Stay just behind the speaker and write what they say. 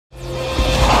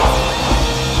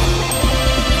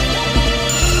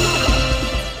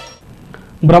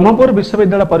ब्रह्मपुर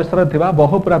विश्वविद्यालय परिसर थिबा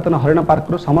बहु पुरातन हरिण पार्क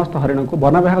समस्त हरिण को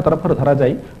वन विभाग तरफ धरा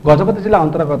जाई गजपति जिला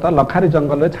अंतर्गत लखारी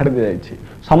जंगल में छाड़ी दी जाइछि।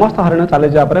 समस्त हरिण चली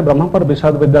जाए ब्रह्मपुर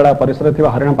विश्वविद्यालय परिसर थिबा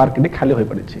हरिण पार्कटी खाली हो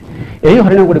पड़ी। यही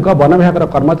हरिण गुड़िक वन विभाग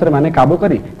कर्मचारी माने काबू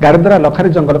करी गाड़ी द्वारा लखारी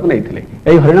जंगल को नहीं।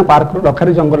 यही हरिण पार्क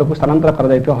लखारी जंगल को स्थानांतर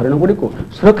कर हरिण गुड़ी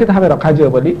सुरक्षित भाव रखाଯିବ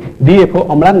ବୋଲି डीएफओ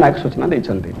अमलान नायक सूचना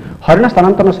देइछन्ति। हरिण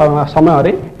स्थानांतरण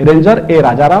समय रेंजर ए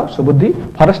राजाराव सुबुद्धि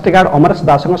फॉरेस्ट गार्ड अमरेश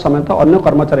दास समेत अन्य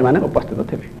कर्मचारी माने उपस्थित थे।